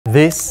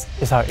This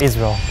is how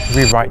Israel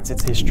rewrites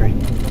its history.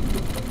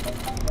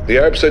 The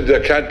Arabs said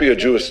there can't be a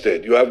Jewish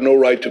state. You have no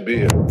right to be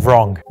here.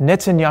 Wrong.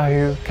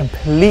 Netanyahu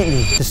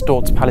completely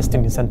distorts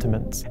Palestinian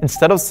sentiments.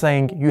 Instead of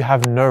saying you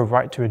have no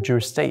right to a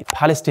Jewish state,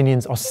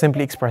 Palestinians are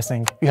simply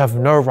expressing you have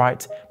no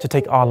right to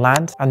take our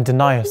land and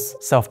deny us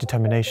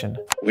self-determination.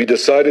 We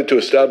decided to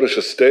establish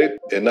a state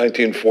in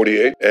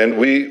 1948, and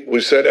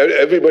we said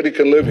everybody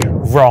can live here.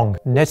 Wrong.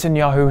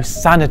 Netanyahu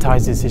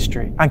sanitizes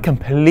history and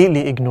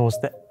completely ignores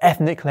the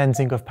ethnic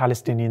cleansing of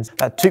Palestinians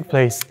that took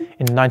place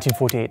in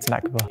 1948's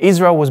Nakba.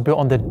 Israel was built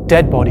on the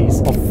dead bodies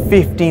of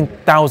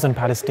 15,000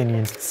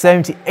 Palestinians,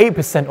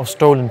 78% of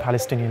stolen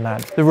Palestinian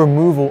land, the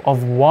removal of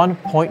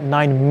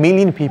 1.9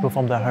 million people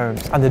from their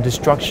homes, and the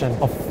destruction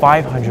of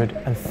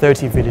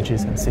 530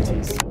 villages and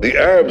cities. The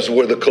Arabs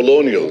were the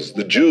colonials,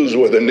 the Jews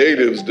were the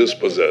natives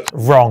dispossessed.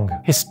 Wrong.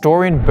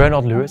 Historian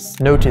Bernard Lewis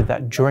noted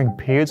that during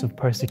periods of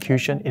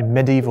persecution in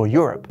medieval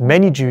Europe,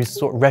 many Jews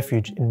sought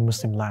refuge in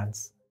Muslim lands.